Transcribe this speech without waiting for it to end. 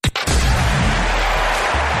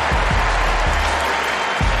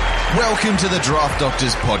Welcome to the Draft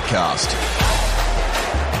Doctors Podcast,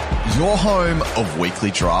 your home of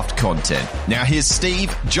weekly draft content. Now here's Steve,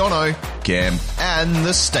 Jono, Cam, and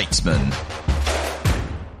the Statesman.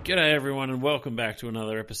 G'day everyone and welcome back to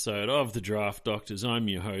another episode of the Draft Doctors. I'm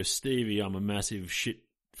your host, Stevie. I'm a massive shit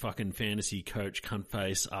fucking fantasy coach, cunt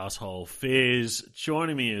face, asshole Fizz.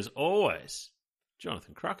 Joining me as always,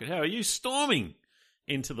 Jonathan Crockett. How are you storming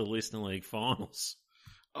into the Listener League finals?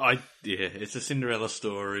 It's a Cinderella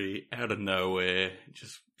story out of nowhere.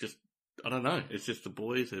 Just I don't know. It's just the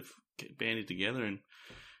boys have banded together in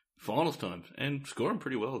finals times and scoring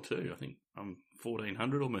pretty well too. I think I'm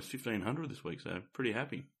 1,400, almost 1,500 this week, so pretty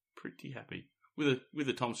happy with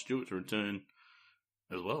the Tom Stewart's return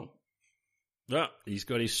as well. Oh, he's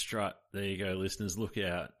got his strut. There you go, listeners. Look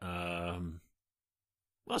out. Well,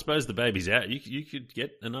 I suppose the baby's out. You could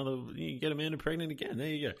get you get Amanda pregnant again. There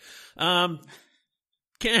you go.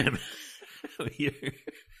 Cam, how are you?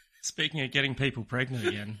 Speaking of getting people pregnant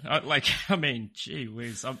again, gee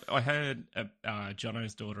whiz. I heard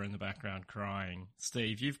Jono's daughter in the background crying.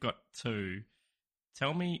 Steve, you've got two.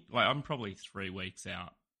 Tell me, I'm probably 3 weeks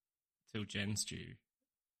out till Jen's due.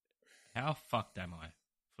 How fucked am I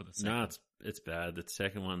for the second? No, it's bad. The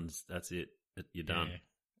second one's, that's it. You're done.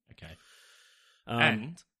 Yeah. Okay.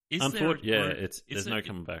 And there's no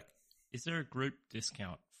coming back. Is there a group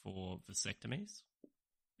discount for vasectomies?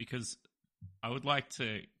 Because I would like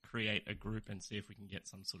to create a group and see if we can get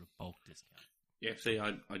some sort of bulk discount. Yeah, see,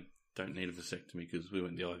 I don't need a vasectomy because we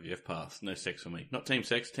went the IVF path. No sex for me. Not team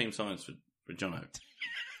sex, team science for Jono.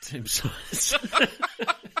 Team science.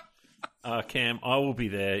 Cam, I will be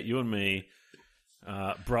there. You and me,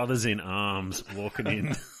 brothers in arms, walking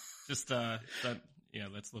in. Just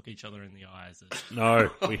let's look each other in the eyes. No,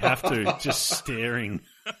 we have to. Just staring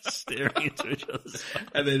into each other's eyes.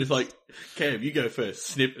 And then it's like, Cam, you go first.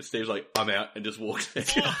 Snip. Steve's like, I'm out, and just walks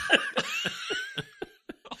out.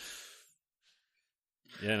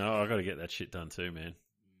 Yeah, no, I got to get that shit done too, man.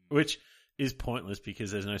 Which is pointless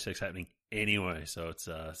because there's no sex happening anyway. So it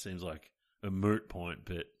seems like a moot point.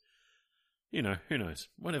 But who knows?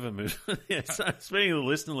 Whatever moves. Yeah. So speaking of the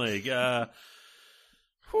Listener League,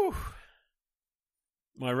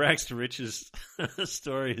 my rags to riches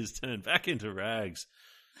story has turned back into rags.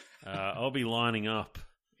 I'll be lining up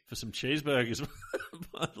for some cheeseburgers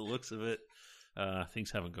by the looks of it.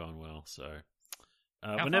 Things haven't gone well, so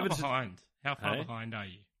How far behind? How far behind are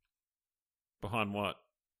you? Behind what?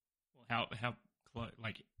 Well, how close?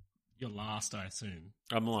 Like you're last, I assume.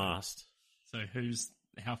 I'm last. So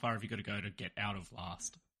how far have you got to go to get out of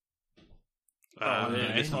last?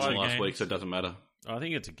 It's last week, so it doesn't matter. I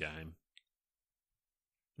think it's a game.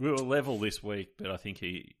 We were level this week, but I think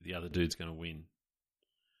the other dude's going to win.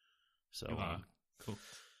 So, cool.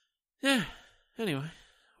 Yeah. Anyway,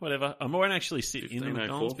 whatever. I won't actually sit in the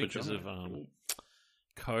McDonald's because of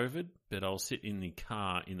COVID, but I'll sit in the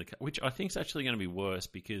car, which I think is actually going to be worse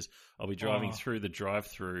because I'll be driving through the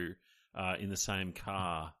drive-through in the same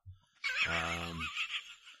car,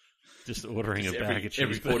 just ordering a bag of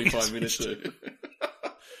cheeseburgers. Every 45 minutes.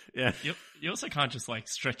 Yeah. You also can't just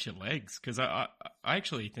stretch your legs because I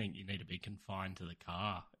actually think you need to be confined to the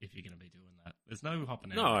car if you're going to be doing that. There's no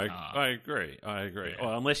hopping out of the car. I agree. Yeah.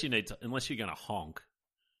 Well, unless you're going to honk,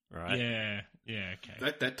 right? Yeah,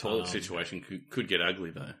 okay. That toilet situation could get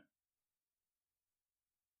ugly though.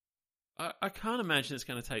 I can't imagine it's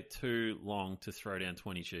going to take too long to throw down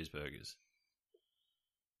 20 cheeseburgers.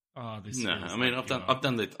 I've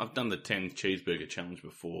done the 10 cheeseburger challenge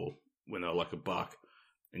before when they were like $1.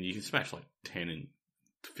 And you can smash 10 in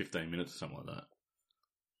 15 minutes or something like that.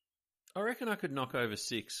 I reckon I could knock over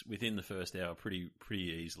 6 within the first hour pretty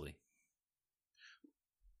easily.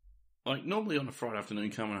 Normally on a Friday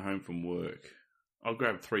afternoon coming home from work, I'll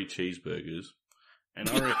grab 3 cheeseburgers, and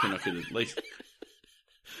I reckon I could at least...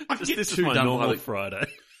 This is my normal Friday.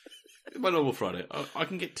 My normal Friday. I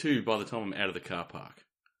can get 2 by the time I'm out of the car park.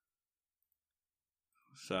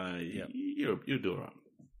 So you'll do all right.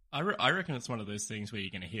 I reckon it's one of those things where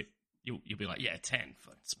you're going to hit, you'll be like, 10,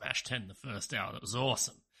 smash 10 the first hour, that was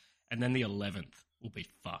awesome. And then the 11th will be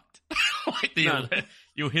fucked.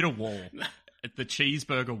 You'll hit a wall, the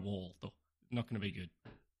cheeseburger wall. Not going to be good.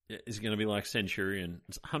 It's going to be like Centurion.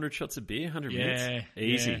 It's 100 shots of beer, 100 minutes.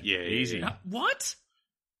 Easy. Yeah, easy. What?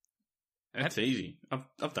 That's easy.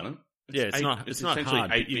 I've done it. It's not essentially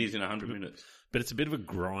hard. 8 beers in 100 minutes. But it's a bit of a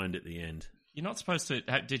grind at the end. You're not supposed to...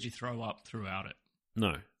 Did you throw up throughout it?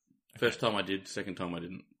 No. First time I did, second time I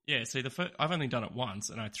didn't. Yeah, see, I've only done it once,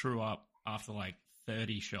 and I threw up after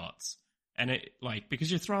 30 shots. And it, because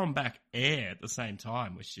you're throwing back air at the same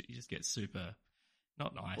time, which you just get super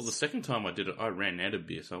not nice. Well, the second time I did it, I ran out of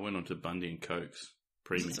beer, so I went on to Bundy and Cokes.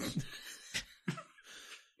 premiums.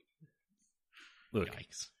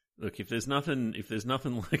 Yikes. Look, if there's nothing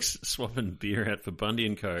like swapping beer out for Bundy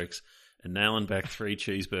and Cokes and nailing back 3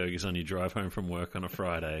 cheeseburgers on your drive home from work on a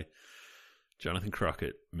Friday, Jonathan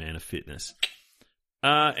Crockett, man of fitness.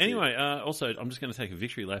 Anyway, also, I'm just going to take a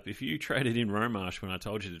victory lap. If you traded in Romarsh when I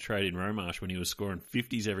told you to trade in Romarsh when he was scoring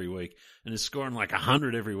 50s every week and is scoring like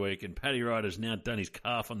 100 every week, and Paddy Ryder's now done his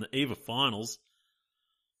calf on the eve of finals,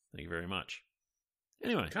 thank you very much.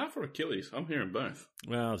 Anyway. Calf or Achilles? I'm hearing both.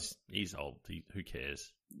 Well, he's old. Who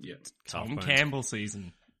cares? Yeah. Tom Campbell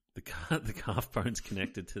season. The calf bone's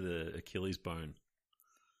connected to the Achilles bone,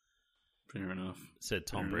 Fair enough. said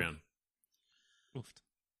Tom Brown. Oofed.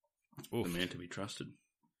 The man to be trusted.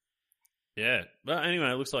 Yeah. But anyway,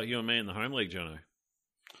 it looks like you and me in the home league, Jono.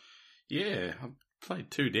 Yeah, I played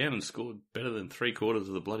 2 down and scored better than 3/4 of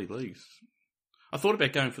the bloody leagues. I thought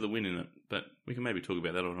about going for the win in it, but we can maybe talk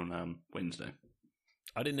about that on Wednesday.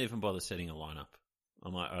 I didn't even bother setting a lineup.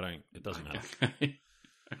 I'm like, it doesn't matter.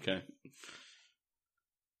 Okay.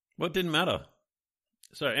 Well, it didn't matter.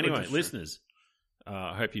 So anyway, True. listeners,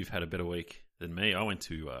 I hope you've had a better week than me. I went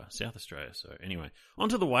to South Australia. So anyway, on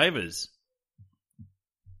to the waivers.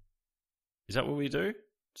 Is that what we do?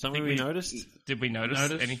 Something we noticed? Did we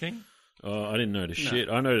notice anything? Oh, I didn't notice No. shit.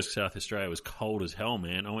 I noticed South Australia was cold as hell,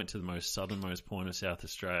 man. I went to the most southernmost point of South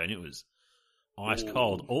Australia and it was ice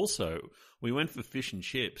cold. Also, we went for fish and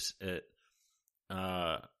chips at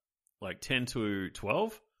like 10 to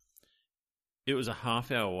 12. It was a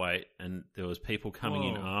half-hour wait and there was people coming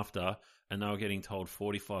in after and they were getting told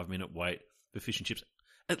 45-minute wait for fish and chips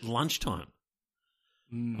at lunchtime.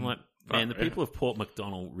 I'm like, man, the people of Port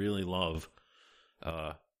MacDonald really love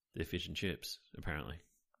their fish and chips, apparently.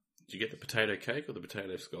 Did you get the potato cake or the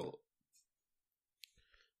potato scallop?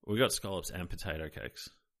 We got scallops and potato cakes.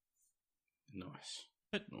 Nice.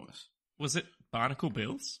 Nice. Was it Barnacle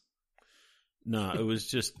Bills? No, it was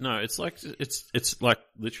just it's like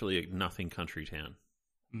literally a nothing country town.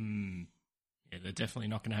 Yeah, they're definitely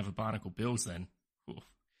not going to have a Barnacle Bills then. Oof.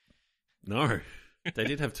 No, they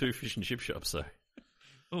did have 2 fish and chip shops though.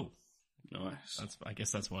 Oh, Nice. I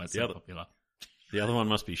guess that's why it's The so other- popular. The other one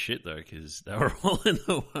must be shit though, because they were all in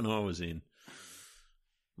the one I was in.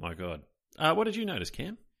 My God, what did you notice,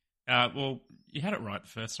 Cam? Well, you had it right the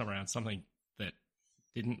first time around. Something that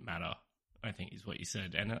didn't matter, I think, is what you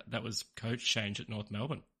said, and that was coach change at North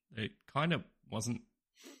Melbourne. It kind of wasn't.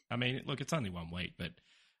 I mean, look, it's only 1 week, but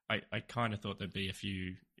I kind of thought there'd be a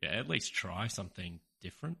few. Yeah, at least try something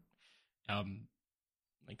different.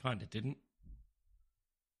 They kind of didn't.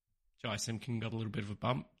 Jai Simpkin got a little bit of a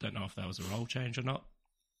bump. Don't know if that was a role change or not.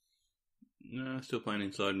 No, still playing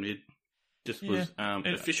inside mid. Just was Yeah.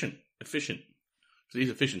 efficient. So his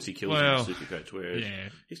efficiency kills Well, him in Supercoach,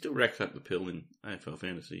 whereas he still racks up the pill in AFL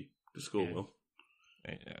Fantasy to score well.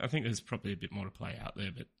 I think there's probably a bit more to play out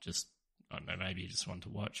there, but just, I don't know, maybe you just want to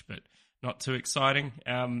watch, but not too exciting.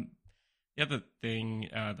 The other thing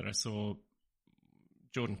that I saw,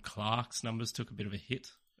 Jordan Clark's numbers took a bit of a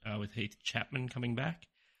hit with Heath Chapman coming back.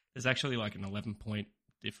 There's actually like an 11-point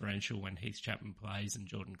differential when Heath Chapman plays and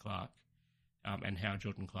Jordan Clark, and how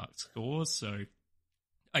Jordan Clark scores. So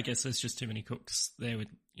I guess there's just too many cooks there with,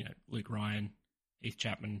 Luke Ryan, Heath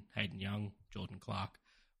Chapman, Hayden Young, Jordan Clark,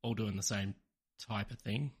 all doing the same type of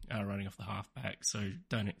thing, running off the halfback. So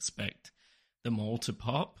don't expect them all to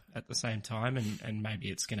pop at the same time, and maybe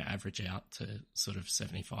it's going to average out to sort of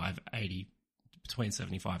 75, 80, between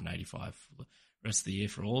 75 and 85 for the rest of the year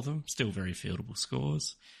for all of them. Still very fieldable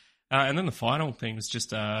scores. And then the final thing was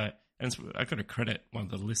just, and I've got to credit one of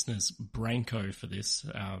the listeners, Branko, for this,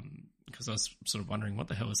 because I was sort of wondering what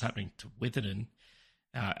the hell was happening to Witherden.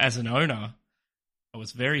 As an owner, I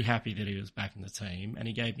was very happy that he was back in the team, and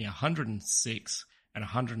he gave me 106 and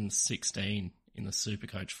 116 in the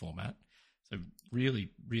Supercoach format. So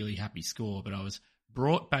really, really happy score, but I was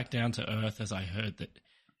brought back down to earth as I heard that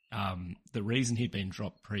the reason he'd been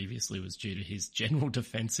dropped previously was due to his general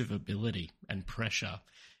defensive ability and pressure,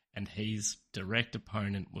 and his direct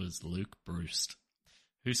opponent was Luke Bruce,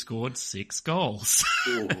 who scored 6 goals.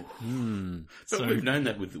 But we've known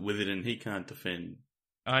that with it, and he can't defend.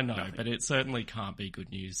 I know, nothing. but it certainly can't be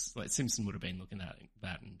good news. Like Simpson would have been looking at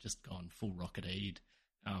that and just gone full rocket-eed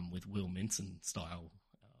with Will Minson style.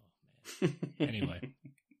 Oh, man. Anyway.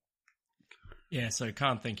 Yeah, so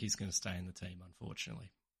can't think he's going to stay in the team,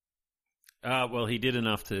 unfortunately. Well, he did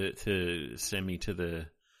enough to send me to the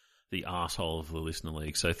arsehole of the listener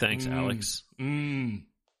league. So thanks, Alex. He's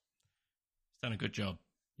done a good job.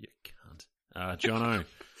 You cunt. Jono.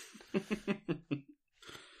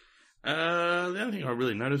 The only thing I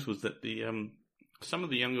really noticed was that the some of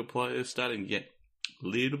the younger players starting to get a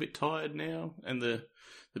little bit tired now, and the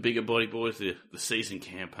bigger body boys, the season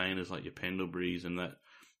campaigners like your Pendleburys and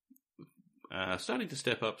that, starting to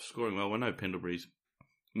step up, scoring well. I know Pendlebury's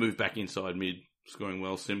moved back inside mid, scoring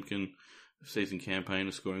well. Simpkin, season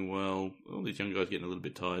campaigner, scoring well. All these young guys getting a little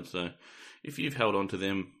bit tired. So if you've held on to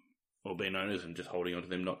them or been owners and just holding on to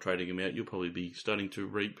them, not trading them out, you'll probably be starting to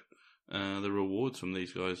reap the rewards from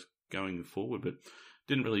these guys going forward. But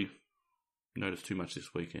didn't really notice too much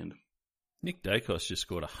this weekend. Nick Dacos just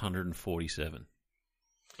scored 147.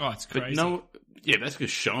 Oh, it's crazy. But that's because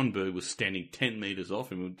Schoenberg was standing 10 metres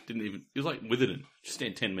off him. He was like Witherden, just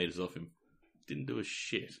stand 10 metres off him. Didn't do a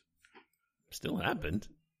shit. Still happened.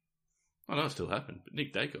 I know it still happened, but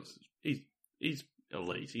Nick Dacos, he's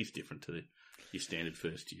elite. He's different to your standard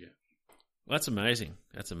first year. Well, that's amazing.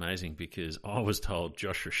 That's amazing because I was told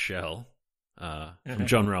Josh Rochelle from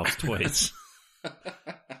John Ralph's tweets.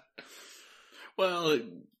 Well,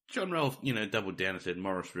 John Ralph, doubled down and said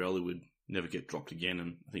Morris Rioli would never get dropped again,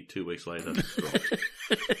 and I think 2 weeks later, dropped.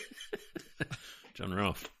 John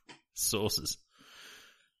Ralph. Sources.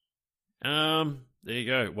 There you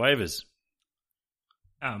go. Waivers.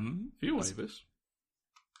 Few waivers.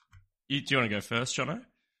 Do you want to go first, Jono?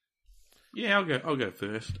 Yeah, I'll go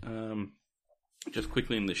first. Just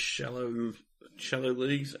quickly in the shallow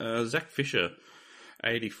leagues, Zach Fisher,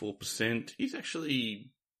 84%. He's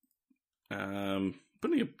actually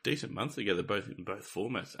putting a decent month together, in both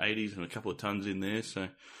formats, 80s and a couple of tons in there. So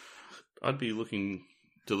I'd be looking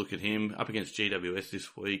to look at him up against GWS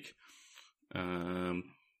this week.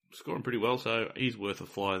 Scoring pretty well, so he's worth a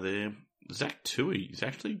fly there. Zach Tui is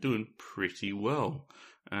actually doing pretty well.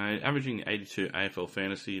 Averaging 82 AFL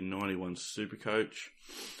Fantasy and 91 Supercoach.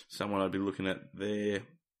 Someone I'd be looking at there.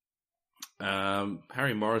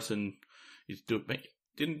 Harry Morrison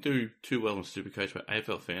didn't do too well in Supercoach, but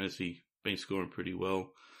AFL Fantasy been scoring pretty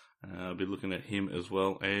well. I'll be looking at him as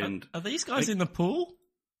well. And are these guys in the pool?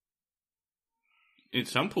 In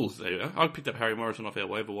some pools, they are. I picked up Harry Morrison off our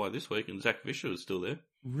waiver wire this week, and Zach Fisher is still there.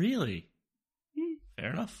 Really?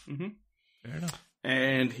 Fair enough. Mm-hmm. Fair enough.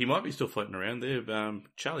 And he might be still floating around there.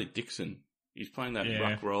 Charlie Dixon, he's playing that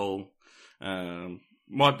ruck role.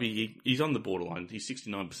 He's on the borderline. He's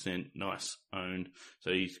 69% nice owned,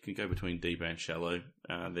 so he can go between deep and shallow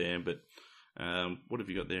there. But what have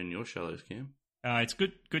you got there in your shallows, Cam? It's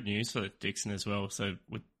good news for Dixon as well. So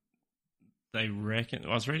they reckon,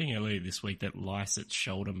 I was reading earlier this week that Lycett's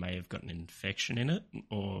shoulder may have got an infection in it,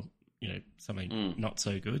 or something not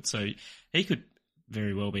so good. So he could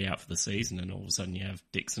very well be out for the season, and all of a sudden you have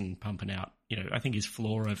Dixon pumping out. I think his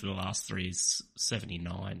floor over the last 3 is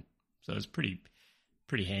 79, so it's pretty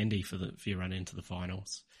handy for your run into the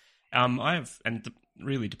finals. It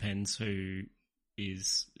really depends who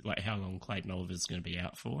is, like, how long Clayton Oliver's going to be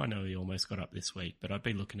out for. I know he almost got up this week, but I'd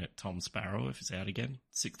be looking at Tom Sparrow if he's out again.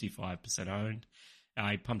 65% owned.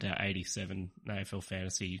 He pumped out 87 in AFL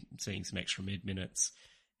Fantasy, seeing some extra mid minutes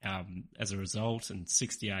as a result, and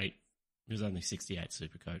 68. It was only 68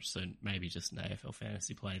 Supercoach, so maybe just an AFL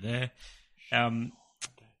Fantasy play there.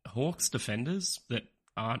 Hawks defenders that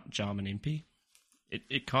aren't Jarman Impey.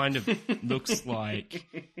 It kind of looks like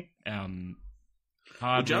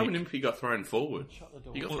Hardwick. Jarman Impey got thrown forward.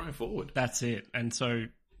 He got thrown forward. That's it. And so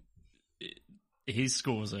his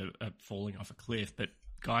scores are falling off a cliff, but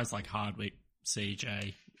guys like Hardwick,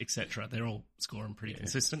 CJ, etc., they're all scoring pretty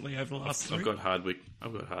consistently over the last 3. I've got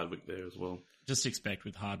Hardwick there as well. Just expect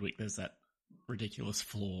with Hardwick there's that ridiculous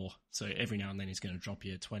floor, so every now and then he's going to drop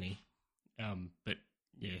you a 20. But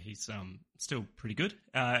yeah, he's still pretty good.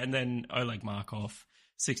 And then Oleg Markov,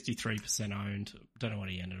 63% owned. Don't know what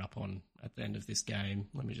he ended up on at the end of this game.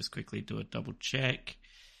 Let me just quickly do a double check.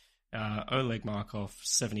 Oleg Markov,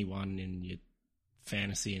 71 in your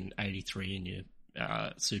fantasy and 83 in your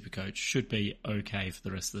Supercoach. Should be okay for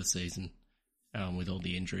the rest of the season with all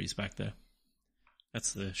the injuries back there.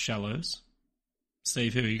 That's the shallows.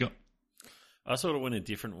 Steve, who you got? I sort of went a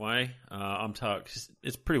different way.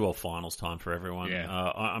 It's pretty well finals time for everyone. Yeah.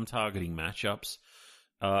 I'm targeting matchups.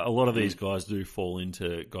 A lot of these guys do fall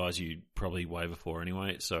into guys you'd probably waiver for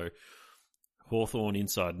anyway. So Hawthorn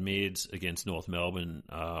inside mids against North Melbourne.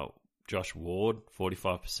 Josh Ward,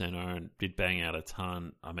 45% owned, did bang out a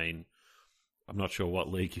ton. I mean, I'm not sure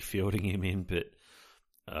what league you're fielding him in, but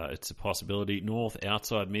it's a possibility. North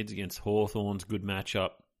outside mids against Hawthorn's good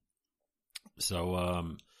matchup.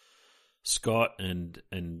 So Scott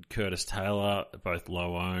and Curtis Taylor, both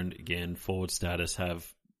low owned. Again, forward status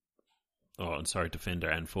defender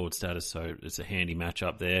and forward status, so it's a handy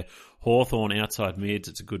matchup there. Hawthorn outside mids,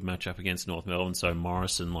 it's a good matchup against North Melbourne. So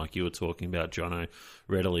Morrison, like you were talking about, Jono,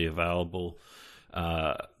 readily available.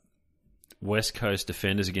 West Coast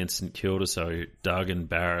defenders against St Kilda, so Doug and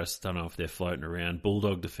Barris, don't know if they're floating around.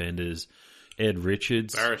 Bulldog defenders, Ed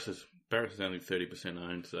Richards. Barris is only 30%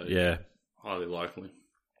 owned, so yeah, highly likely.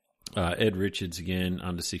 Ed Richards again,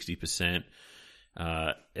 under 60%.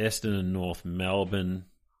 Eston and North Melbourne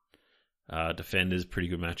defenders, pretty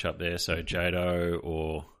good matchup there. So Jado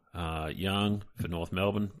or Young for North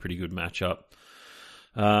Melbourne, pretty good matchup.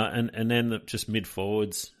 And then just mid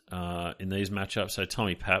forwards in these matchups. So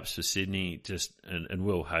Tommy Paps for Sydney, and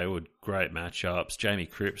Will Hayward, great matchups. Jamie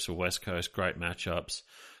Cripps for West Coast, great matchups.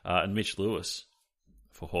 And Mitch Lewis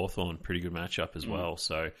for Hawthorn, pretty good matchup as well.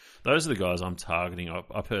 So those are the guys I'm targeting.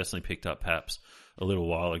 I personally picked up Paps a little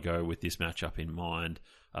while ago with this matchup in mind.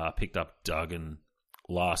 Picked up Duggan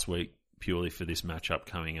last week purely for this matchup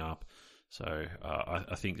coming up. So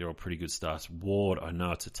I think they're all pretty good starts. Ward, I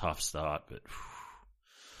know it's a tough start, but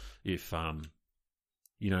if didn't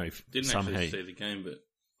somehow actually see the game, but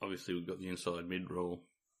obviously we've got the inside mid role.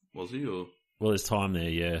 Was he or? Well, there's time there,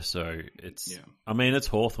 yeah. So it's, I mean, it's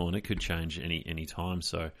Hawthorn. It could change any time.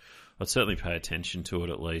 So I'd certainly pay attention to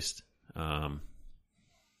it at least.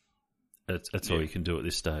 That's all you can do at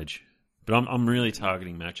this stage. But I'm really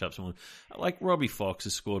targeting matchups. Like Robbie Fox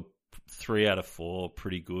has scored 3 out of 4,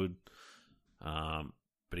 pretty good.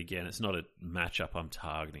 But again, it's not a matchup I'm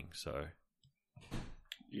targeting. So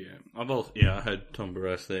I had Tom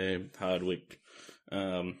Barras there, Hardwick,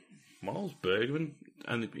 Miles Bergman,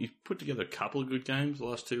 and he's put together a couple of good games the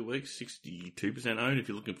last 2 weeks. 62% owned if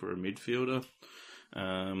you're looking for a midfielder.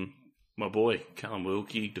 My boy Callum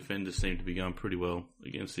Wilkie, defenders seem to be going pretty well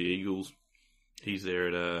against the Eagles. He's there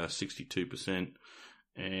at 62%.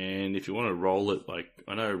 And if you want to roll it, like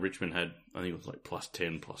I know Richmond had, I think it was like plus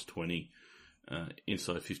 10, plus 20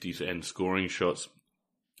 inside 50s and scoring shots.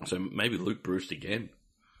 So maybe Luke Bruce again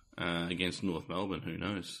against North Melbourne. Who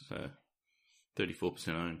knows? 34%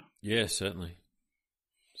 owned. Yeah, certainly.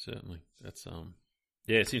 That's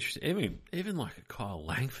it's interesting. Even like a Kyle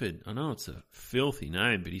Langford. I know it's a filthy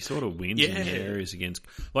name, but he sort of wins in the areas against.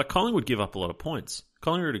 Like Collingwood give up a lot of points.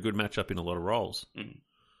 Collingwood had a good matchup in a lot of roles.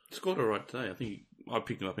 Scored all right today. I think I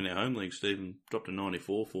picked him up in our home league, Steve, and dropped a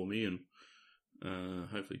 94 for me, and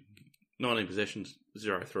hopefully 19 possessions,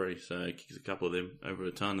 0-3. So he kicks a couple of them over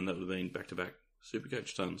a ton, and that would have been back-to-back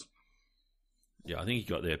Supercoach tons. Yeah, I think he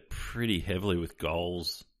got there pretty heavily with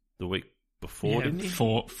goals the week before, didn't he?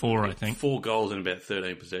 Four, I think. 4 goals in about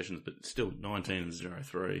 13 possessions, but still 19 and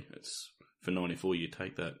 0-3. It's for 94, you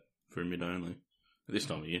take that for a mid only at this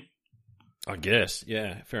time of year. I guess,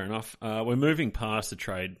 yeah, fair enough. We're moving past the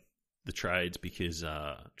trades because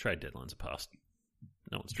trade deadlines are past.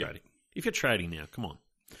 No one's trading. If you're trading now, come on.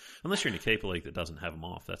 Unless you're in a keeper league that doesn't have them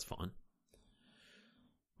off, that's fine.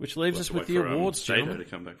 Which leaves us with the awards, gentlemen. Stato to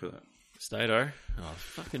come back for that. Stato? Oh,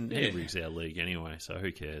 fucking Henry's our league anyway, so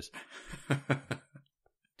who cares?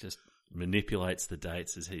 Just manipulates the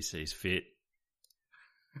dates as he sees fit.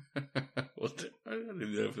 I don't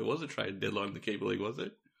even know if there was a trade deadline in the keeper league, was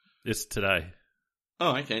it? It's today.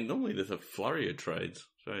 Oh, okay. Normally there's a flurry of trades.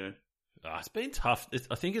 So yeah. It's been tough.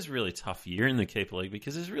 I think it's a really tough year in the keeper league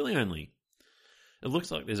because there's really only... It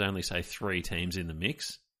looks like there's only, say, 3 teams in the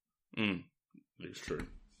mix. It's true.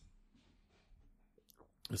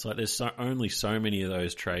 It's like there's only so many of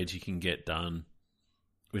those trades you can get done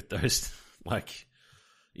with those, like,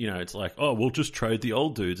 it's like, oh, we'll just trade the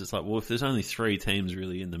old dudes. It's like, well, if there's only 3 teams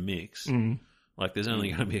really in the mix, like there's only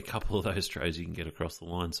going to be a couple of those trades you can get across the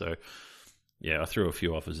line. So, yeah, I threw a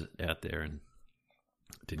few offers out there and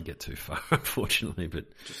didn't get too far, unfortunately. But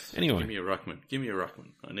anyway. Give me a ruckman.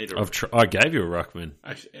 I need a ruckman. I gave you a ruckman.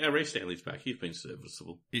 Actually, Reece Stanley's back. He's been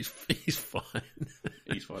serviceable. He's fine.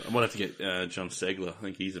 He's fine. I might have to get John Segler. I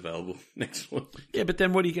think he's available next one. Yeah, but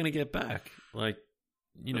then what are you going to get back? Like,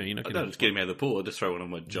 you're not going to... I don't just get him out of the pool. I just throw one of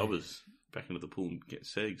my jobbers back into the pool and get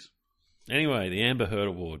Segs. Anyway, the Amber Heard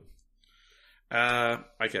Award.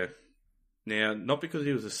 Okay. Now, not because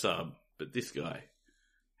he was a sub, but this guy.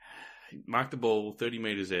 He marked the ball 30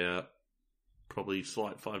 metres out, probably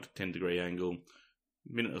slight 5 to 10 degree angle,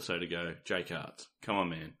 minute or so to go. Jake Hartz. Come on,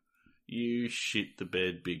 man. You shit the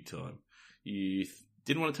bed big time. You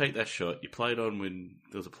didn't want to take that shot. You played on when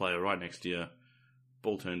there was a player right next to you.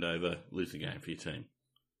 Ball turned over. Lose the game for your team.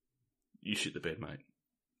 You shit the bed, mate.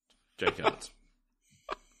 Jake Hartz.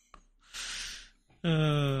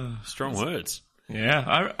 Strong words.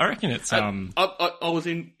 Yeah, I reckon it's... I was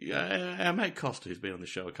in... our mate Costa, who's been on the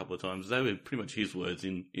show a couple of times, they were pretty much his words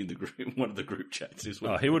in the group, one of the group chats this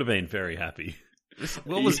week. Oh, he would have been very happy.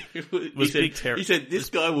 What was Big Terry? He said, this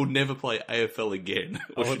guy will never play AFL again.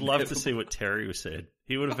 I would love to see what Terry was said.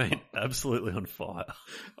 He would have been absolutely on fire.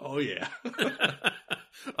 Oh, yeah.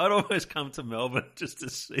 I'd always come to Melbourne just to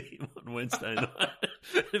see him on Wednesday night.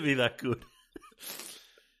 It'd be that good.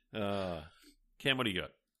 Cam, what do you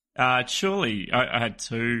got? Surely, I had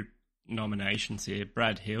two nominations here.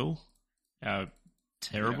 Brad Hill,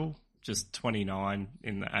 terrible. Yeah. Just 29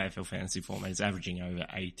 in the AFL fantasy format. He's averaging over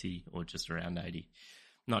 80 or just around 80.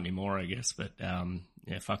 Not anymore, I guess, but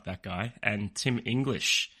yeah, fuck that guy. And Tim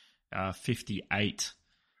English, 58.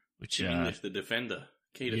 Which, Tim English, the defender.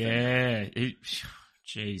 Key defender. Yeah.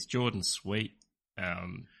 Jeez, Jordan Sweet,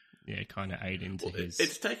 yeah, kind of ate into his...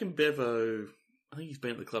 It's taken Bevo, I think he's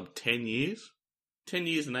been at the club 10 years. 10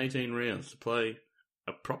 years and 18 rounds to play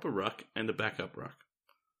a proper ruck and a backup ruck.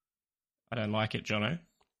 I don't like it, Jono.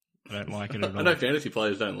 I don't like it at all. I know fantasy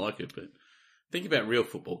players don't like it, but think about real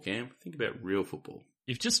football, Cam. Think about real football.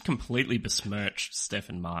 You've just completely besmirched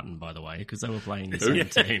Stephen Martin, by the way, because they were playing the same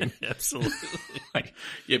team. Absolutely.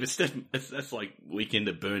 Yeah, but Stephen, that's like Weekend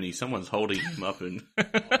at Bernie. Someone's holding him up and...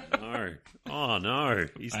 Oh, no.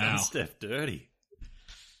 He's done Steph dirty.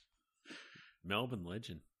 Melbourne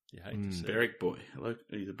legend. You hate to see Berwick boy.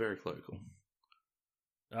 He's a Berwick local.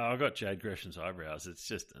 Oh, I got Jade Gresham's eyebrows. It's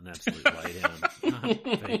just an absolute laydown.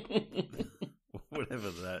 Whatever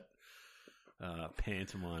that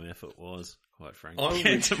pantomime effort was, quite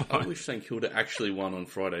frankly. I wish St Kilda actually won on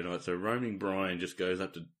Friday night. So roaming Brian just goes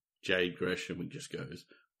up to Jade Gresham and just goes,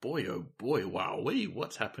 boy, oh boy, wowee,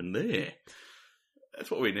 what's happened there? That's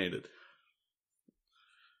what we needed.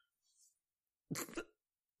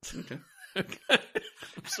 Okay.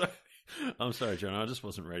 I'm sorry, John. I just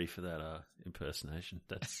wasn't ready for that impersonation.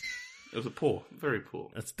 It was very poor.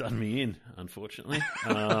 That's done me in, unfortunately.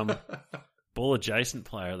 Ball adjacent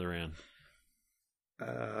player of the round.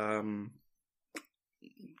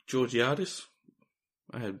 Georgiadis.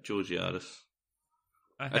 I had Georgiadis.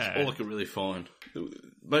 That's all I could really find.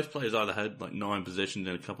 Most players either had like 9 possessions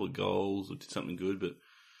and a couple of goals or did something good, but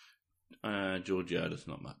Georgiadis,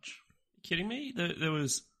 not much. Kidding me? There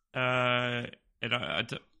was Josh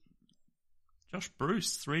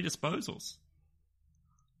Bruce, 3 disposals.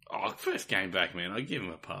 Oh, first game back, man. I give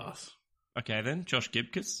him a pass. Okay, then Josh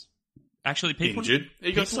Gibcus. Actually, people injured.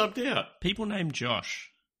 He got subbed out. People named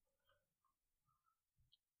Josh.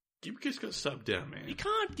 Gibcus got subbed out, man. You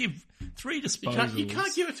can't give 3 disposals. You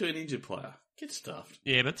can't give it to an injured player. Get stuffed.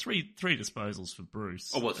 Yeah, but three disposals for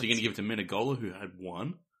Bruce. Oh, what? So you're going to give it to Menegola, who had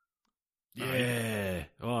 1? Yeah.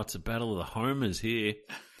 Oh, it's a battle of the homers here.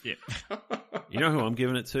 Yeah. You know who I'm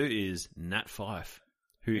giving it to is Nat Fyfe,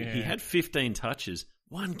 who he had 15 touches,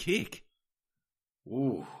 1 kick.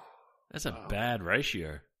 Ooh. That's a bad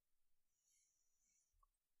ratio.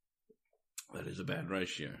 That is a bad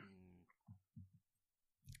ratio.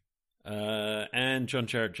 And John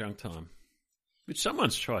Jarrett junk time, which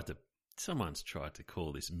someone's tried to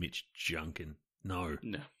call this Mitch Junkin. No,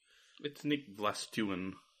 it's Nick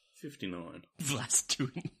Vlastuin, 59.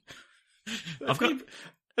 Vlastuin.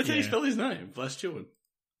 That's how you spell his name, Vlastuin.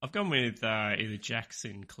 I've gone with either Jack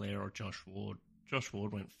Sinclair or Josh Ward. Josh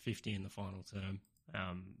Ward went 50 in the final term,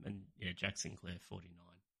 and Jack Sinclair 49.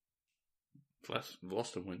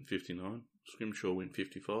 Gloucester went 59. Scrimshaw went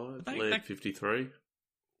 55. Laird 53.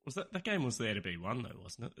 Was that game was there to be won though,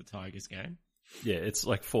 wasn't it? The Tigers game. Yeah, it's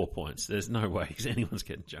like 4 points. There's no way anyone's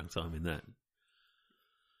getting junk time in that.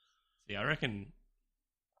 Yeah, I reckon.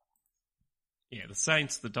 Yeah, the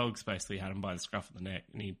Saints, the Dogs basically had him by the scruff of the neck,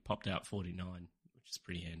 and he popped out 49, which is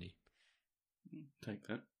pretty handy. Take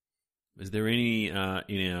that. Is there any in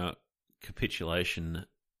our capitulation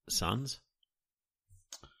sons?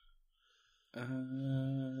 I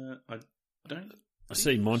don't. I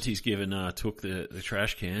see Monty's took the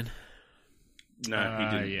trash can. No, he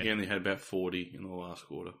didn't. Yeah. He only had about 40 in the last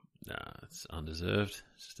quarter. Nah, it's undeserved.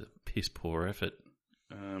 It's just a piss poor effort.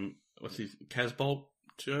 What's his Casbolt?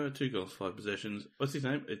 2 goals, 5 possessions. What's his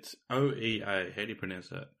name? It's OEA. How do you pronounce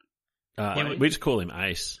that? We just call him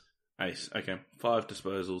Ace. Ace. Okay, 5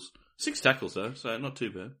 disposals, 6 tackles though, so not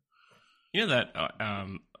too bad. You know that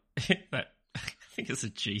that I think it's a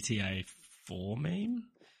GTA 4 meme.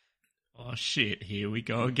 Oh shit! Here we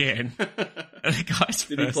go again. The guy's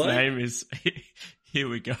first name is Here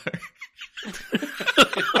We Go.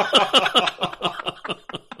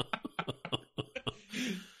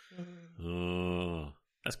 Oh,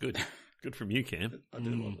 that's good. Good from you, Cam. I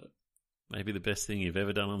do love it. Maybe the best thing you've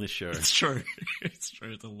ever done on this show. It's true. It's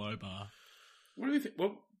true. It's a low bar. What do you think?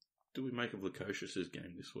 What do we make of Lukosius's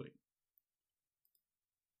game this week?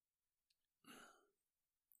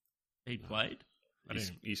 He played.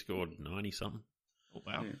 He scored 90 something. Oh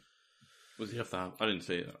wow! Yeah. Was he off the half? I didn't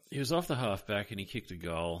see it. He was off the halfback and he kicked a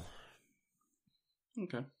goal.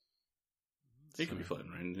 Okay. He could be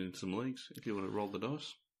floating around in some leagues if you want to roll the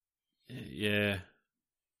dice. Yeah.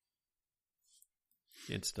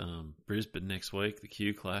 Against Brisbane next week, the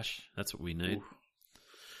Q clash. That's what we need. Ooh.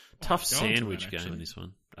 Tough I'm going to sandwich that, game, actually. this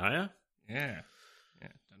one. Are you? Yeah.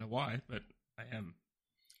 Don't know why, but I am.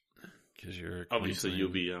 Because you're Obviously, you'll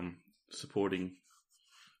be supporting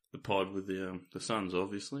the pod with the Suns,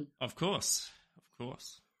 obviously. Of course.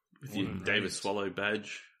 With Born your and David raised. Swallow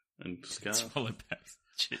badge and scarf. Swallow back.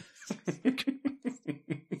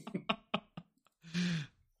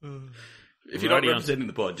 If you're not Righty on. representing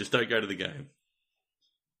the pod, just don't go to the game.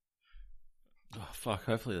 Oh, fuck.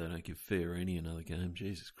 Hopefully they don't give Fiorini another game.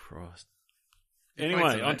 Jesus Christ. played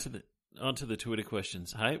Anyway, today. onto the Twitter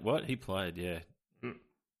questions. Hey, what? He played, yeah.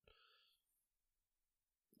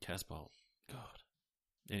 Casbolt. God.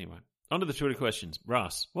 Anyway, onto the Twitter questions.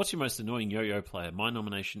 Russ, what's your most annoying yo-yo player? My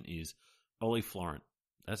nomination is Ollie Florent.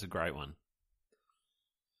 That's a great one.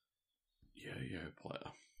 Yo-yo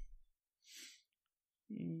player.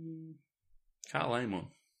 Carl Amon,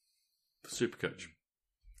 the super coach.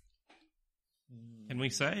 Can we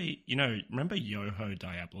say, remember Yoho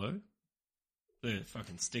Diablo? The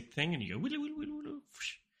fucking stick thing, and you go, willy, willy, willy, willy,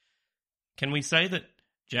 whoosh. Can we say that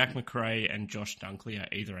Jack McRae and Josh Dunkley are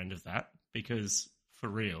either end of that? Because, for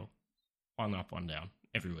real, one up, one down,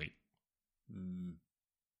 every week.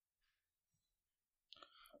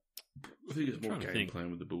 I think it's more trying to game think. playing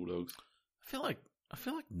with the Bulldogs. I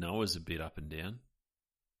feel like Noah's a bit up and down.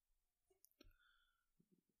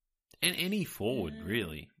 And any forward,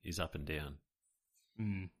 really, is up and down.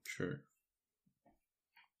 Sure.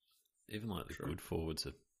 Even like the good forwards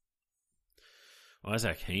are.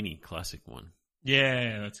 Isaac Heaney, classic one.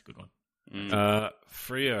 Yeah, that's a good one.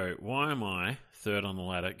 Frio, why am I, third on the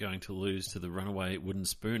ladder, going to lose to the runaway wooden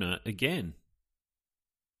spooner again?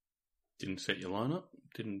 Didn't set your lineup.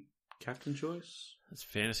 Didn't captain choice. That's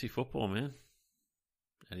fantasy football, man.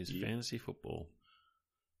 That is Yeah. fantasy football.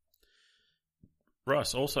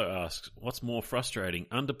 Russ also asks, what's more frustrating,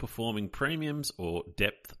 underperforming premiums or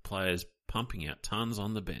depth players pumping out tons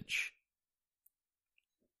on the bench?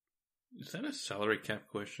 Is that a salary cap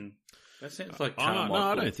question? That sounds like No,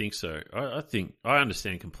 I don't think so. I think I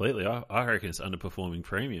understand completely. I reckon it's underperforming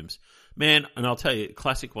premiums. Man, and I'll tell you,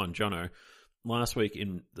 classic one, Jono. Last week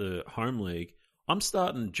in the home league, I'm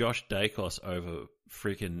starting Josh Dacos over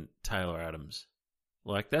freaking Taylor Adams.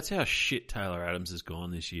 Like, that's how shit Taylor Adams has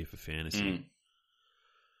gone this year for fantasy.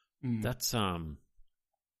 That's, Yeah,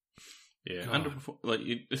 God.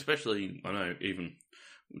 especially, I know, even,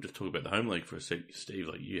 we'll just talk about the home league for a sec, Steve,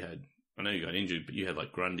 like you had, I know you got injured, but you had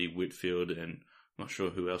like Grundy, Whitfield, and I'm not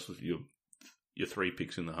sure who else was your three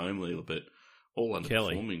picks in the home league, but all underperforming.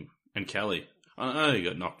 Kelly. And Kelly. I know you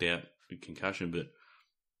got knocked out with concussion, but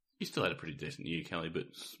you still had a pretty decent year, Kelly, but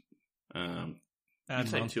you'd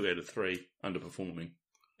say 2 out of 3 underperforming.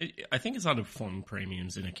 I think it's underperforming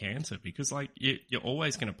premiums in a cancer because, like, you're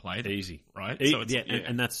always going to play them, easy. right? So it's,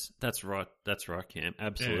 and that's right. That's right, Cam.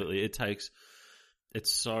 Absolutely. Yeah.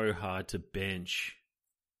 It's so hard to bench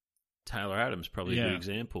Taylor Adams, probably a good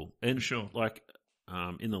example. And For sure. like,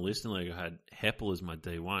 in the listening league, I had Heppel as my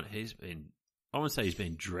D1. I wouldn't say he's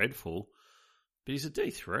been dreadful, but he's a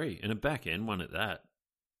D3 and a back end one at that.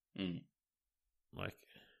 Like,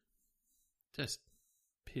 just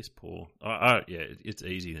piss poor. Yeah, it's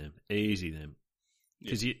easy them.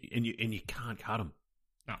 Because you can't cut them.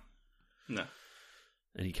 No.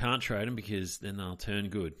 And you can't trade them because then they'll turn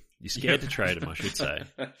good. You're scared to trade them, I should say.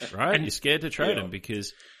 Right? You're scared to trade them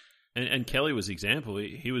because... And Kelly was example.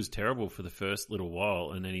 He was terrible for the first little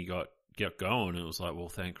while, and then he got going, and it was like, well,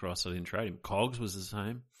 thank Christ I didn't trade him. Cogs was the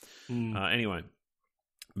same. Anyway,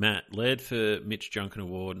 Matt led for Mitch Junkin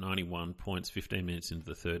Award, 91 points, 15 minutes into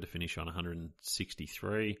the third to finish on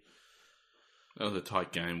 163. That was a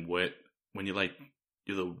tight game. When you're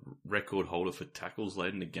the record holder for tackles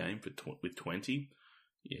late in the game with 20,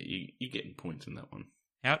 yeah, you're getting points in that one.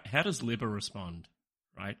 How does Libba respond,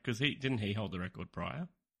 right? Because he hold the record prior.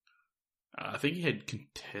 I think he had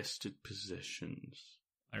contested possessions.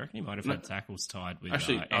 I reckon he might have had tackles tied with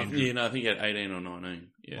Actually, Andrew. I think he had 18 or 19.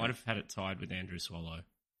 Yeah. Might have had it tied with Andrew Swallow.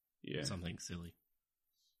 Yeah. Something silly.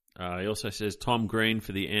 He also says Tom Green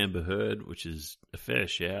for the Amber Heard, which is a fair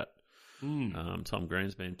shout. Tom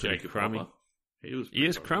Green's been pretty Jacob crummy. Hopper. He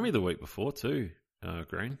was crummy the week before too,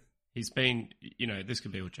 Green. He's been, this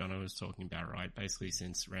could be what Jono was talking about, right? Basically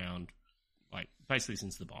since the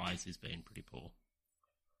buys, he's been pretty poor.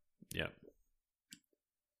 Yeah.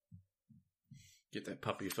 Get that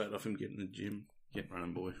puppy fat off him, get in the gym, get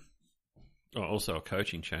running, boy. Oh, also a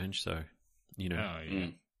coaching change, so, Oh, yeah.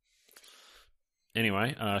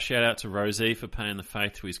 Anyway, shout out to Rosie for paying the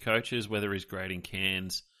faith to his coaches. Weather is great in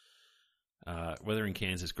Cairns. Weather in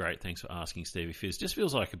Cairns is great. Thanks for asking, Stevie Fizz. Just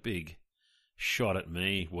feels like a big shot at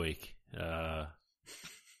me week. Had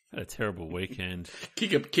a terrible weekend.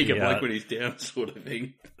 Kick up Blake when he's down, sort of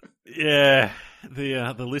thing. Yeah,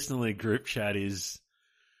 the Listener League group chat is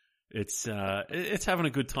it's having a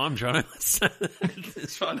good time, John.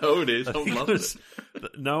 I know it is. I'm loving it.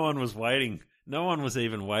 No one was waiting. No one was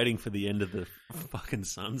even waiting for the end of the fucking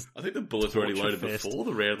Suns. I think the bullets were already loaded before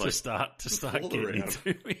the round. To start getting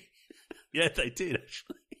into me. Yeah, they did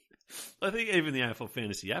actually. I think even the AFL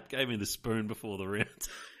Fantasy app gave me the spoon before the round.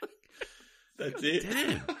 That's it.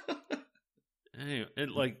 Damn. Anyway,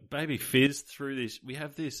 like Baby Fizz through this. We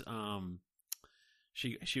have this.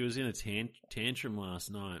 She was in a tantrum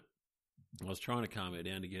last night. I was trying to calm her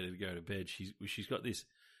down to get her to go to bed. She's got this,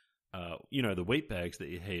 the wheat bags that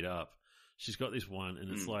you heat up. She's got this one, and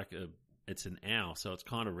it's like it's an owl, so it's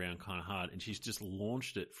kind of round, kind of hard. And she's just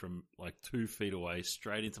launched it from like 2 feet away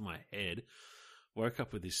straight into my head. Woke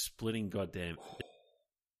up with this splitting goddamn.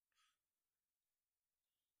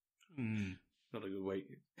 Not a good week.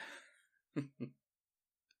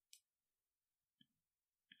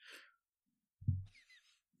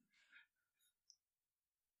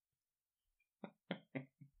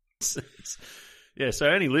 Yeah, so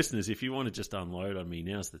any listeners, if you want to just unload on me,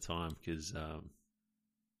 now's the time because I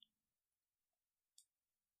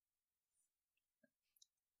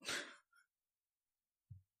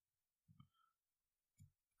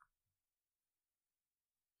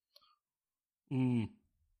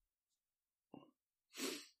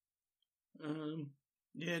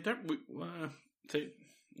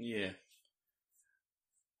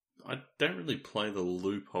don't really play the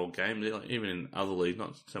loophole game. Like, even in other leagues,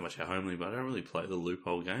 not so much at home league, but I don't really play the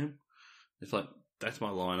loophole game. It's like, that's my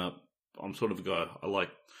lineup. I'm sort of a guy, I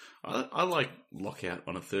like lockout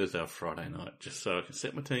on a Thursday or Friday night, just so I can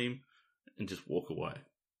set my team and just walk away.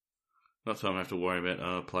 Not so I have to worry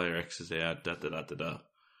about, player X is out,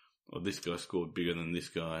 or this guy scored bigger than this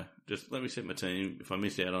guy. Just let me set my team. If I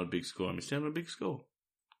miss out on a big score, I miss out on a big score.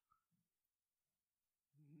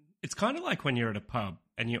 It's kind of like when you're at a pub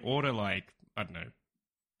and you order, like, I don't know,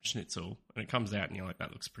 schnitzel, and it comes out and you're like,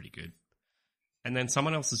 that looks pretty good. And then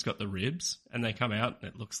someone else has got the ribs and they come out and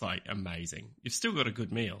it looks like amazing. You've still got a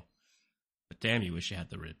good meal, but damn, you wish you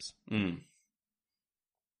had the ribs.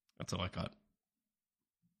 That's all I got.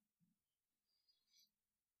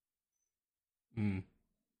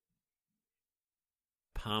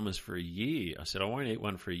 Palmer's for a year. I said I won't eat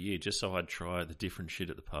one for a year just so I'd try the different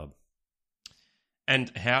shit at the pub.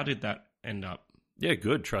 And how did that end up? Yeah,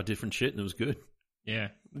 good. Tried different shit and it was good. Yeah.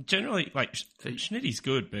 Generally, like, schnitty's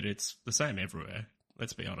good, but it's the same everywhere.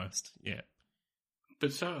 Let's be honest. Yeah.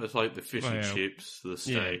 But so it's like the fish and chips, the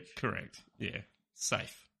steak. Yeah, correct. Yeah.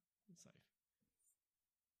 Safe.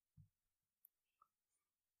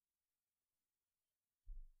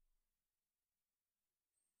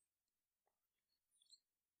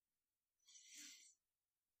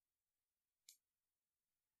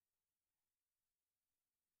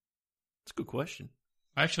 It's a good question.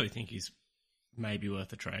 I actually think he's maybe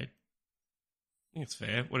worth a trade. I think it's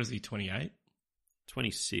fair. What is he, 28?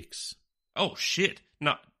 26. Oh, shit.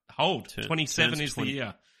 No, hold. 27 is 20. The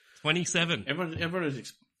year. 27. Everyone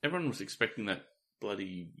was expecting that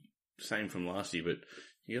bloody same from last year, but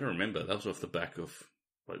you got to remember, that was off the back of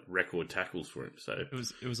like record tackles for him. So it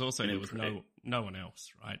was also, there was no one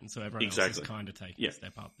else, right? And so everyone else is kind of taking a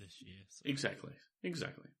step up this year. So. Exactly.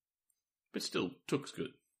 But still, Took's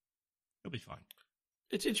good. He'll be fine.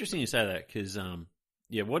 It's interesting you say that because,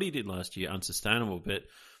 what he did last year, unsustainable. But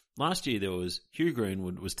last year there was Hugh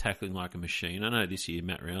Greenwood was tackling like a machine. I know this year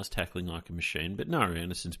Matt Rouse tackling like a machine, but Noah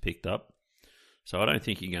Anderson's picked up. So I don't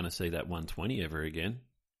think you're going to see that 120 ever again.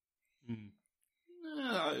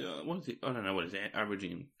 What is it? I don't know what he's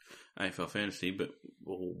averaging in AFL Fantasy, but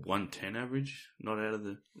 110 average, not out of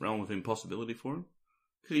the realm of impossibility for him.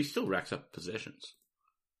 Because he still racks up possessions.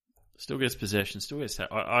 Still gets possession. Still gets.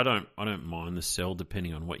 I don't mind the sell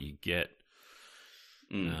depending on what you get.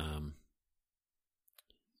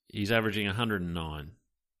 He's averaging 109.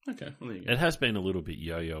 Okay, well, there you go. It has been a little bit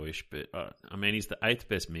yo-yo-ish, but he's the 8th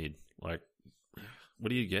best mid. Like,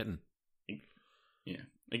 what are you getting? Yeah,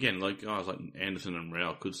 again, like guys like Anderson and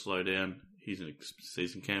Rao could slow down. He's a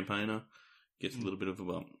seasoned campaigner. Gets a little bit of a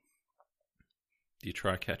bump. Do you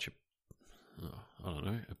try catch I don't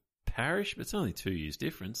know, a Parish, but it's only 2 years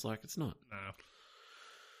difference. Like, it's not. No.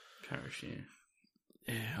 Parish, yeah.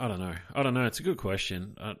 Yeah, I don't know. It's a good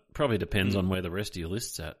question. Probably depends on where the rest of your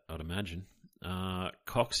list's at, I'd imagine.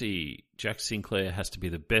 Coxie, Jack Sinclair has to be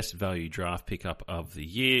the best value draft pickup of the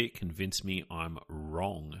year. Convince me I'm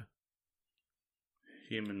wrong.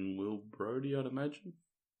 Him and Will Brodie, I'd imagine.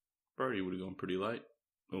 Brodie would have gone pretty late.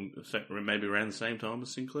 Or maybe around the same time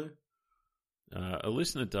as Sinclair. A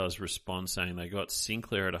listener does respond saying they got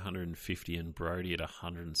Sinclair at 150 and Brodie at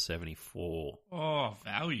 174. Oh,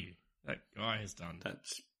 value. That guy has done.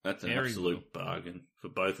 That's an Very absolute well. bargain for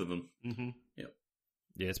both of them. Mm-hmm. Yep.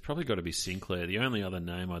 Yeah, it's probably got to be Sinclair. The only other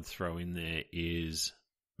name I'd throw in there is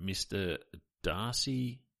Mr.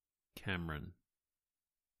 Darcy Cameron.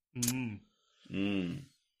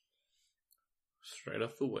 Straight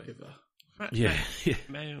off the waiver. Yeah. Yeah.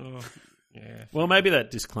 Well, maybe that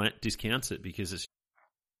discounts it because it's...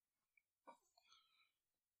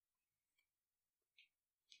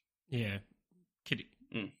 Yeah.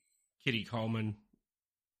 Kitty Coleman,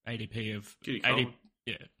 ADP of... Kitty Coleman?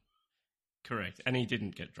 Yeah. Correct. And he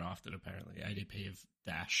didn't get drafted, apparently. ADP of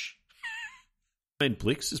Dash. I mean,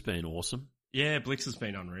 Blix has been awesome. Yeah, Blix has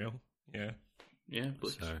been unreal. Yeah. Yeah,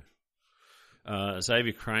 Blix. So,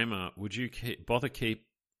 Xavier Kramer, would you bother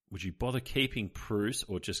keeping Bruce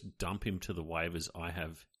or just dump him to the waivers? I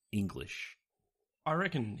have English. I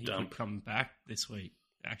reckon he could come back this week,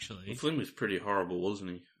 actually. Well, Flynn was pretty horrible, wasn't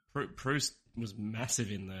he? Proust was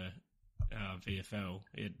massive in the VFL.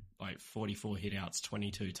 He had like 44 hitouts,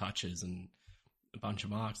 22 touches, and a bunch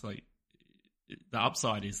of marks. Like, the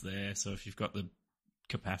upside is there, so if you've got the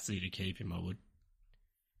capacity to keep him, I would.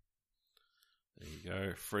 There you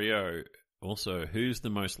go. Freo. Also, who's the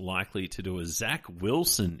most likely to do a Zach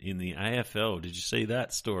Wilson in the AFL? Did you see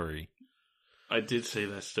that story? I did see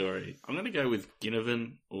that story. I'm going to go with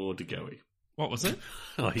Ginnivan or DeGoey. What was it?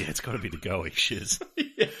 Oh, yeah, it's got to be the Goey shiz.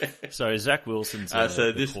 Yeah. So, Zach Wilson's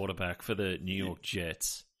so the quarterback for the New York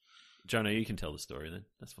Jets. Jono, you can tell the story then.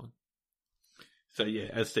 That's fine. So, yeah,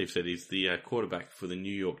 as Steve said, he's the quarterback for the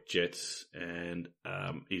New York Jets, and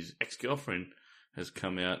his ex-girlfriend has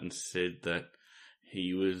come out and said that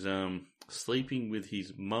he was sleeping with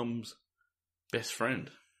his mum's best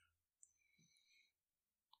friend.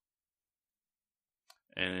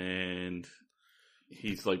 And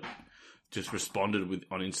he's like just responded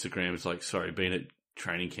on Instagram. It's like, sorry, been at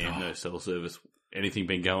training camp, no cell service, anything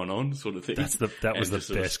been going on, sort of thing. That was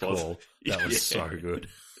the best call. That was so good.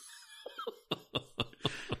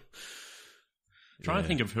 Trying to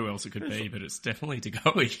think of who else it could be, but it's definitely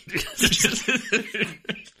DeGoey.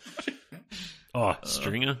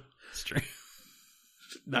 Stringer.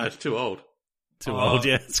 No, it's too old. Too old,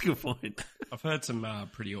 yeah, that's a good point. I've heard some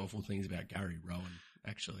pretty awful things about Gary Rowan,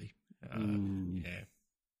 actually.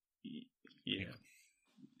 Yeah.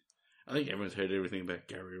 I think everyone's heard everything about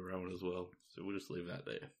Gary Rowan as well, so we'll just leave that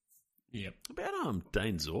there. Yep. About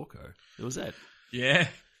Dane Zorko. Who was that? Yeah.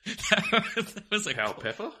 that was a Cal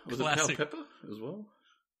Pepper? Was classic. it Cal Pepper as well?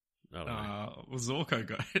 I don't know. Well, Zorko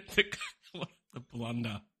got it. What the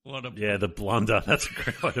blunder. The blunder. That's a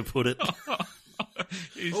great way to put it. What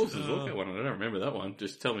was the Zorko one? I don't remember that one.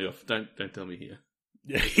 Just tell me off. Don't tell me here.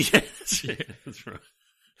 Yeah, that's right.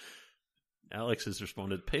 Alex has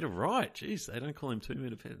responded, Peter Wright. Jeez, they don't call him 2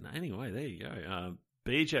 meter Peter. Anyway, there you go.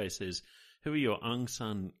 BJ says, who are your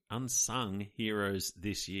unsung heroes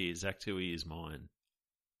this year? Zach Tui is mine.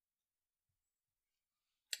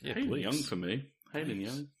 Yeah, Hayden Young for me. Hayden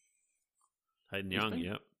Young. Hayden Young,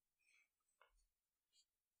 yep.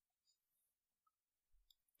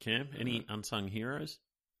 Cam, any unsung heroes?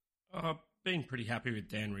 I've been pretty happy with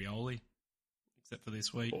Dan Rioli, except for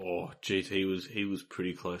this week. Oh, geez, he was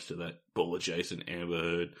pretty close to that ball of Jason Amber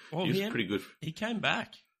Heard. Well, he was pretty good. He came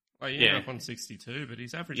back. Like, he ended up on 62, but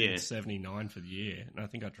he's averaging 79 for the year, and I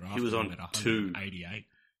think I drafted him at 188.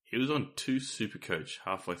 He was on 2 Supercoach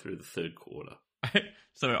halfway through the third quarter.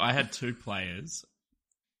 So I had 2 players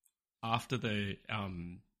after the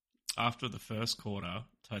first quarter,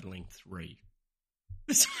 totaling 3.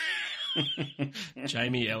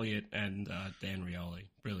 Jamie Elliott and Dan Rioli.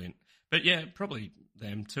 Brilliant. But yeah, probably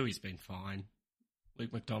them. Tui's been fine.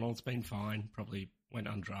 Luke McDonald's been fine. Probably went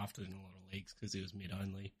undrafted in a lot of leagues because he was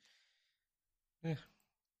mid-only. Yeah.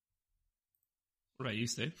 What about you,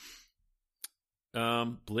 Steve?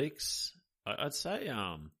 Blix. I'd say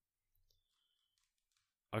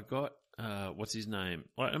I got what's his name?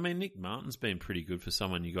 I mean, Nick Martin's been pretty good for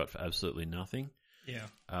someone you got for absolutely nothing. Yeah.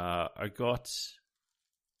 I got.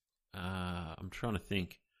 I'm trying to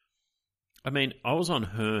think. I mean, I was on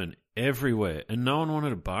Hearn everywhere, and no one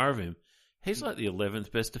wanted a bar of him. He's like the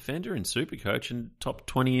 11th best defender in Supercoach and top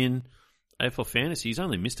 20 in AFL Fantasy. He's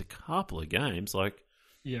only missed a couple of games.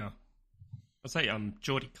 Yeah. I'd say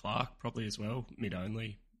Geordie Clark probably as well,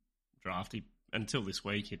 mid-only draft. Until this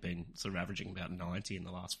week, he'd been sort of averaging about 90 in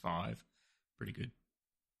the last 5. pretty good.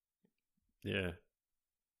 Yeah.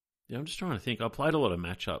 Yeah, I'm just trying to think. I played a lot of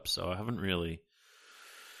matchups, so I haven't really...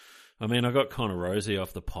 I mean, I got Connor Rosie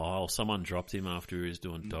off the pile. Someone dropped him after he was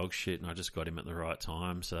doing dog shit, and I just got him at the right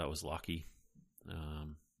time, so that was lucky.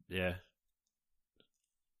 Yeah.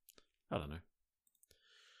 I don't know.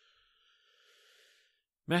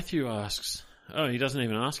 Matthew asks... Oh, he doesn't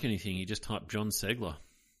even ask anything. He just typed John Segler.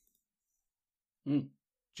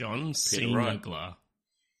 John Peter Wright. Segler.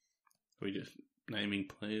 Are we just naming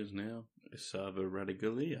players now? Esava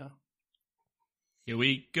Radigalia. Here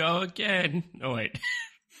we go again. Oh, wait.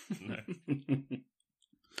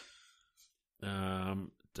 No.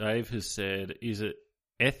 Dave has said, is it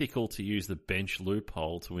ethical to use the bench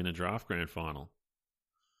loophole to win a draft grand final?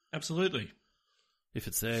 Absolutely. If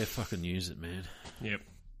it's there, fucking use it, man. Yep.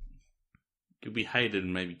 Could be hated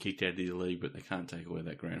and maybe kicked out of the league, but they can't take away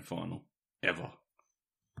that grand final. Ever.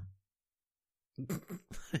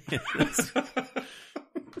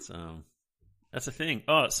 That's a thing.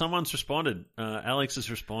 Oh, someone's responded. Alex has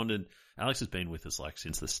responded. Alex has been with us like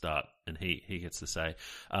since the start, and he gets to say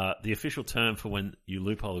the official term for when you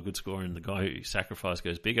loophole a good score and the guy who sacrificed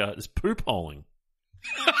goes bigger is poop holing.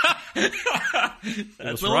 That's It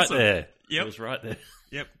was awesome. right there. Yep. It was right there.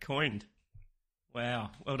 Yep, coined.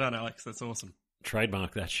 Wow. Well done, Alex. That's awesome.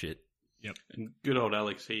 Trademark that shit. Yep. And good old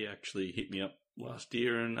Alex, he actually hit me up last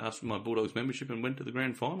year and asked for my Bulldogs membership and went to the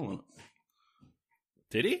grand final on it.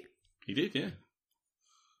 Did he? He did, yeah.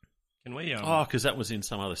 Can we... Oh, because that was in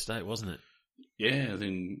some other state, wasn't it? Yeah, I was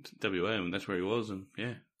in WA and that's where he was and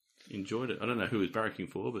yeah, enjoyed it. I don't know who he was barracking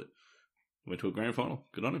for, but went to a grand final.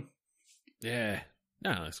 Good on him. Yeah.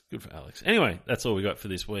 No, that's good for Alex. Anyway, that's all we got for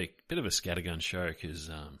this week. Bit of a scattergun show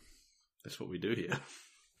because... That's what we do here.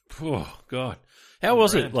 Oh God, how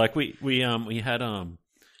was it? Like we had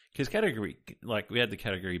because category we had the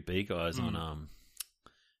category B guys on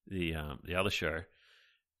the other show,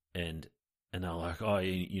 and they're like, oh,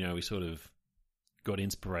 we sort of got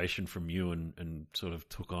inspiration from you and sort of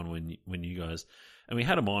took on when you guys, and we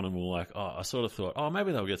had them on and we were like, oh, I sort of thought, oh,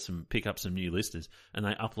 maybe they'll pick up some new listeners, and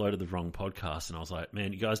they uploaded the wrong podcast, and I was like,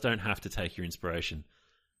 man, you guys don't have to take your inspiration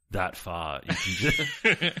that far. You can just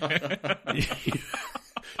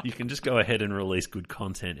you can just go ahead and release good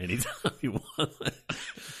content anytime you want. I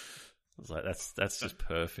was like, that's just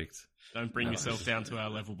perfect. Don't bring yourself down to our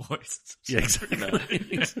level, boys. Yeah, exactly.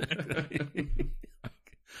 Exactly.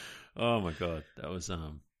 Oh my God, that was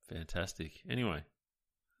fantastic. Anyway,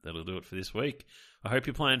 that'll do it for this week. I hope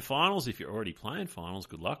you're playing finals. If you're already playing finals,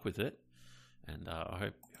 good luck with it. And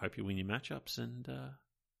I hope you win your matchups. And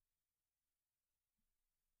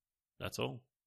that's all.